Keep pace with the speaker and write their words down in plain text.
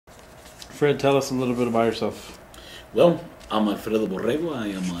Fred, tell us a little bit about yourself. Well, I'm Alfredo Borrego. I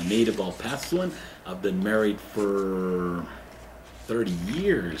am a native El Pasoan. I've been married for 30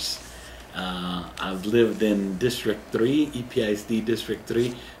 years. I've lived in District 3, EPISD District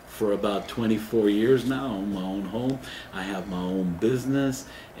 3, for about 24 years now. I own my own home. I have my own business,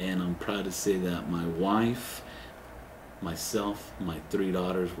 and I'm proud to say that my wife, myself, my 3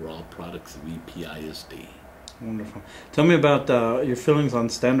 daughters were all products of EPISD. Wonderful. Tell me about your feelings on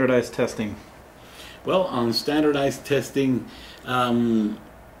standardized testing. Well, on standardized testing, I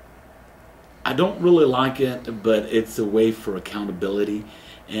don't really like it, but it's a way for accountability.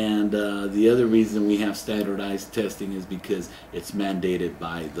 And the other reason we have standardized testing is because it's mandated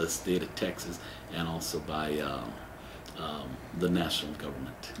by the state of Texas and also by the national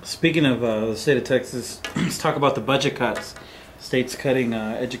government. Speaking of the state of Texas, let's talk about the budget cuts. State's cutting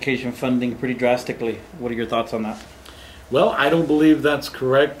education funding pretty drastically. What are your thoughts on that? Well, I don't believe that's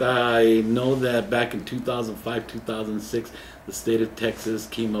correct. I know that back in 2005, 2006, the state of Texas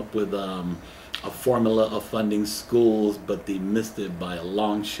came up with a formula of funding schools, but they missed it by a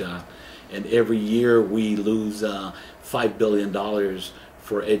long shot. And every year we lose $5 billion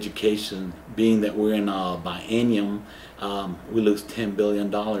for education. Being that we're in a biennium, we lose $10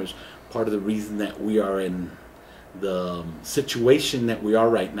 billion. Part of the reason that we are in the situation that we are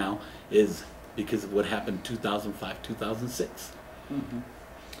right now is because of what happened in 2005, 2006. Mm-hmm.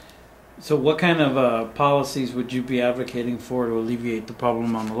 So what kind of policies would you be advocating for to alleviate the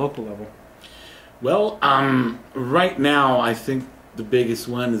problem on the local level? Well, right now I think the biggest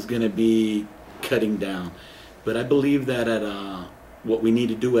one is going to be cutting down. But I believe that what we need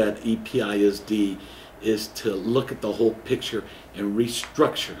to do at EPISD is to look at the whole picture and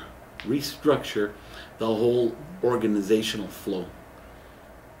restructure the whole organizational flow.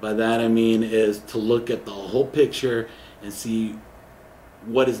 By that I mean is to look at the whole picture and see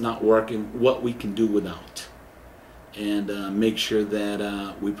what is not working, what we can do without, and make sure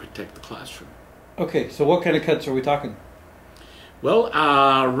that we protect the classroom. Okay, so what kind of cuts are we talking? Well,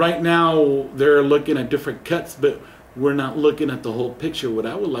 right now they're looking at different cuts, but we're not looking at the whole picture. What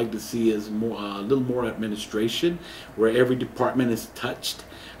I would like to see is more, a little more administration, where every department is touched.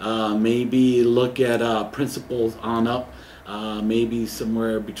 Maybe look at principals on up, maybe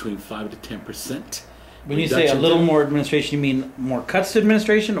somewhere between 5 to 10%. When you say a little more administration, you mean more cuts to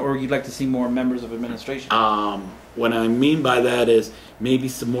administration, or you'd like to see more members of administration? What I mean by that is maybe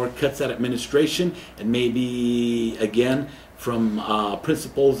some more cuts at administration, and maybe again from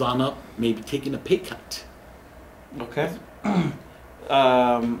principals on up, maybe taking a pay cut. Okay.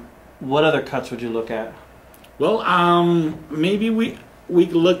 What other cuts would you look at? Well, maybe we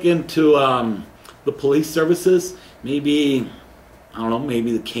could look into the police services. Maybe, I don't know,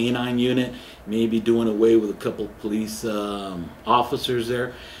 maybe the K-9 unit, maybe doing away with a couple of police officers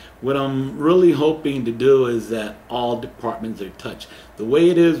there. What I'm really hoping to do is that all departments are touched. The way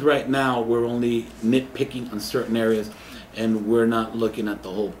it is right now, we're only nitpicking on certain areas, and we're not looking at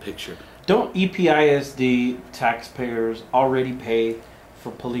the whole picture. Don't EPISD taxpayers already pay for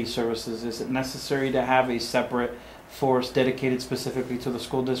police services? Is it necessary to have a separate force dedicated specifically to the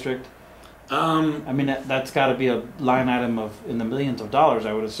school district? I mean, that's got to be a line item of in the millions of dollars,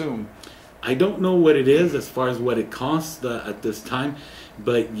 I would assume. I don't know what it is as far as what it costs at this time,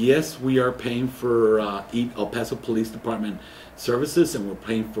 but yes, we are paying for El Paso Police Department services, and we're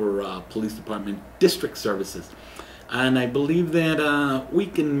paying for Police Department district services. And I believe that we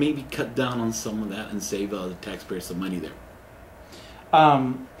can maybe cut down on some of that and save the taxpayers some money there.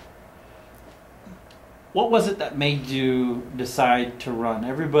 What was it that made you decide to run?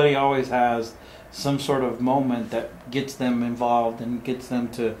 Everybody always has some sort of moment that gets them involved and gets them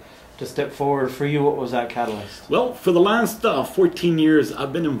to step forward. For you, what was that catalyst? Well, for the last 14 years,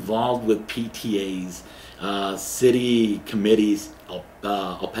 I've been involved with PTAs, city committees, El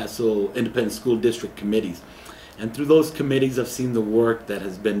Paso Independent School District committees. And through those committees, I've seen the work that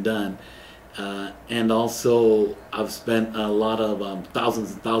has been done. And also, I've spent a lot of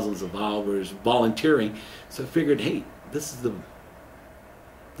thousands and thousands of hours volunteering. So I figured, hey, this is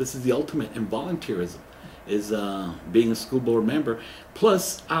the ultimate in volunteerism, is being a school board member.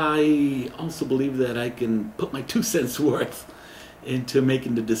 Plus, I also believe that I can put my 2 cents worth into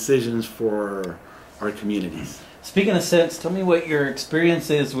making the decisions for our communities. Speaking of cents, tell me what your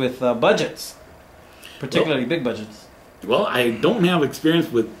experience is with budgets, particularly big budgets. Well, I don't have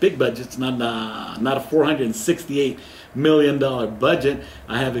experience with big budgets, not a $468 million budget.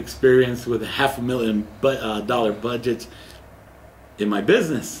 I have experience with $500,000 budgets in my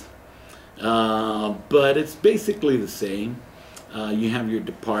business. But it's basically the same. You have your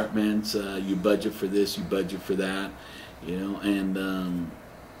departments, you budget for this, you budget for that, you know, and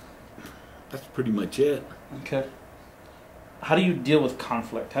That's pretty much it. Okay. How do you deal with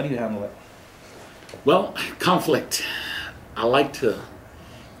conflict? How do you handle it? Well, conflict. I like to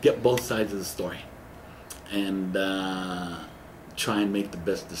get both sides of the story and try and make the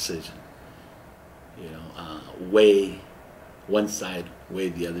best decision. Weigh one side, weigh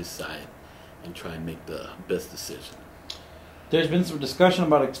the other side, and try and make the best decision. There's been some discussion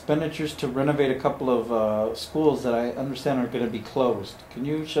about expenditures to renovate a couple of schools that I understand are going to be closed. Can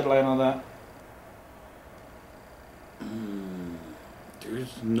you shed light on that?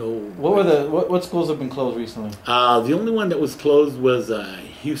 There's no. What schools have been closed recently? The only one that was closed was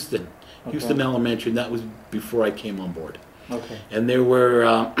Houston Elementary, and that was before I came on board. Okay. And there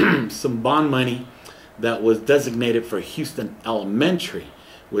were some bond money that was designated for Houston Elementary,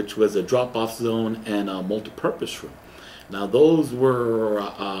 which was a drop-off zone and a multi-purpose room. Now those were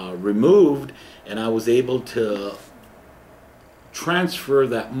removed, and I was able to transfer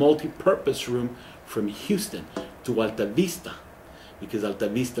that multi-purpose room from Houston to Alta Vista, because Alta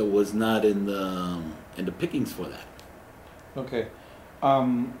Vista was not in the pickings for that. Okay.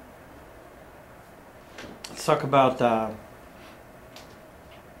 Let's talk about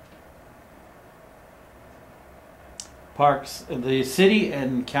parks. The city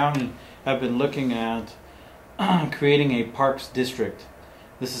and county have been looking at creating a parks district.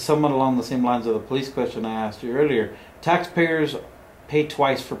 This is somewhat along the same lines of the police question I asked you earlier. Taxpayers pay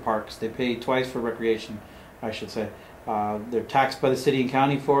twice for parks. They pay twice for recreation, I should say. They're taxed by the city and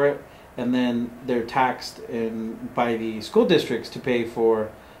county for it, and then they're taxed by the school districts to pay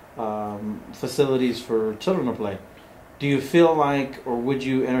for facilities for children to play. Do you feel like, or would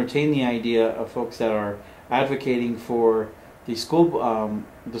you entertain the idea of folks that are advocating for the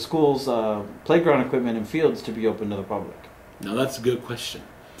school's playground equipment and fields to be open to the public? Now that's a good question.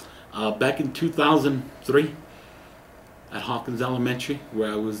 Back in 2003, at Hawkins Elementary,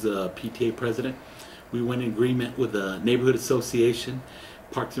 where I was the PTA president, we went in agreement with the neighborhood association,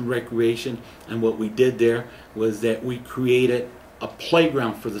 Parks and Recreation, and what we did there was that we created a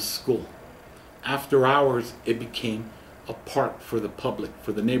playground for the school. After hours, it became a park for the public,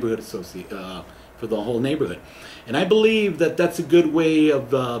 for the neighborhood for the whole neighborhood. And I believe that that's a good way of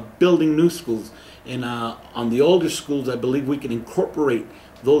building new schools. And on the older schools, I believe we can incorporate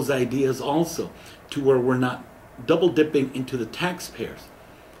those ideas also to where we're not double dipping into the taxpayers.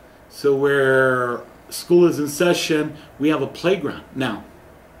 So where school is in session, we have a playground. Now,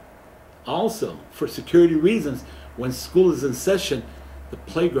 also, for security reasons, when school is in session, the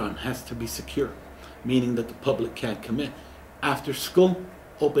playground has to be secure, meaning that the public can't come in. After school,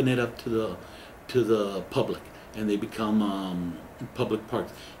 open it up to the public, and they become public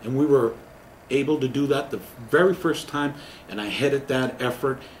parks. And we were able to do that the very first time, and I headed that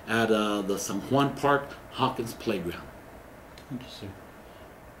effort at the San Juan Park Hawkins Playground. Interesting.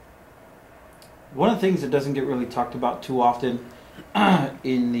 One of the things that doesn't get really talked about too often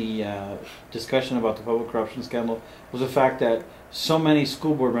in the discussion about the public corruption scandal was the fact that so many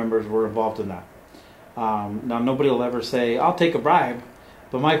school board members were involved in that. Now, nobody will ever say, I'll take a bribe.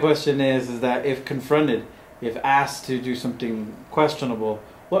 But my question is that if confronted, if asked to do something questionable,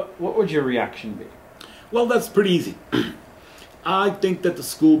 what would your reaction be? Well, that's pretty easy. I think that the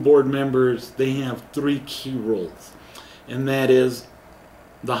school board members, they have three key roles. And that is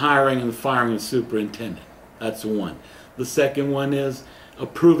the hiring and the firing of superintendent. That's one. The second one is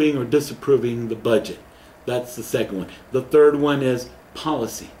approving or disapproving the budget. That's the second one. The third one is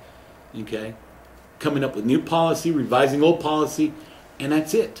policy. Okay? Coming up with new policy, revising old policy, and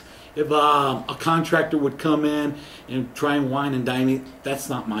that's it. If a contractor would come in and try and wine and dine it, that's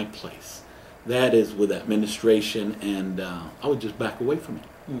not my place. That is with administration, and I would just back away from it.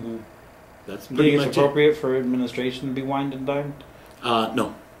 Mm-hmm. That's pretty much. Do you think it's appropriate for administration to be wined and dined?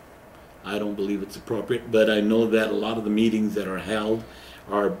 No. I don't believe it's appropriate, but I know that a lot of the meetings that are held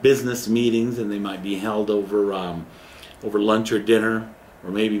are business meetings, and they might be held over lunch or dinner,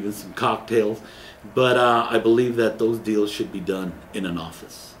 or maybe even some cocktails. But I believe that those deals should be done in an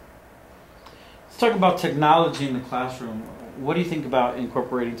office. Let's talk about technology in the classroom. What do you think about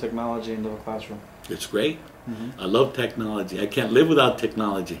incorporating technology into the classroom? It's great. Mm-hmm. I love technology. I can't live without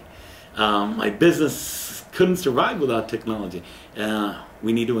technology. My business couldn't survive without technology.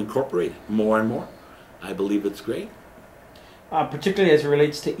 We need to incorporate it more and more. I believe it's great. Particularly as it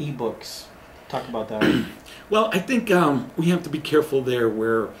relates to ebooks. Talk about that. Well, I think we have to be careful there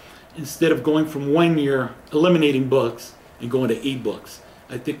where instead of going from 1 year eliminating books and going to ebooks,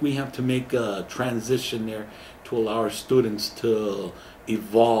 I think we have to make a transition there to allow our students to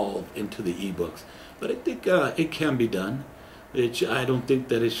evolve into the ebooks. But I think it can be done. I don't think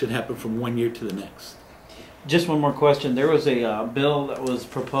that it should happen from 1 year to the next. Just one more question. There was a bill that was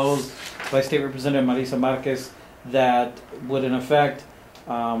proposed by State Representative Marisa Marquez that would in effect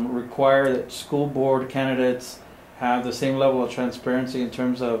require that school board candidates have the same level of transparency in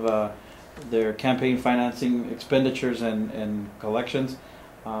terms of their campaign financing expenditures and collections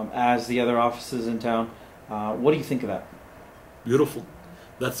as the other offices in town. What do you think of that? Beautiful.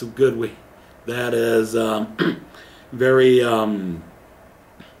 That's a good way. That is very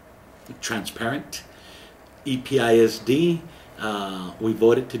transparent. EPISD, we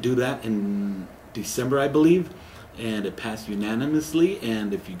voted to do that in December, I believe, and it passed unanimously.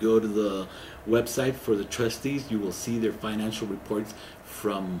 And if you go to the website for the trustees, you will see their financial reports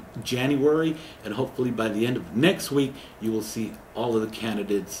from January, and hopefully by the end of next week you will see all of the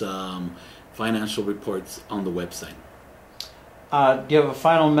candidates' financial reports on the website. Do you have a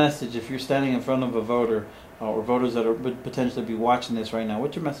final message if you're standing in front of a voter or voters that would potentially be watching this right now?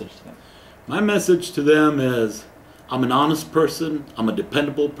 What's your message to them? My message to them is, I'm an honest person, I'm a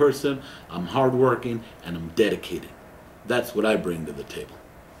dependable person, I'm hardworking, and I'm dedicated. That's what I bring to the table.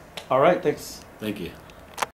 All right, thanks. Thank you.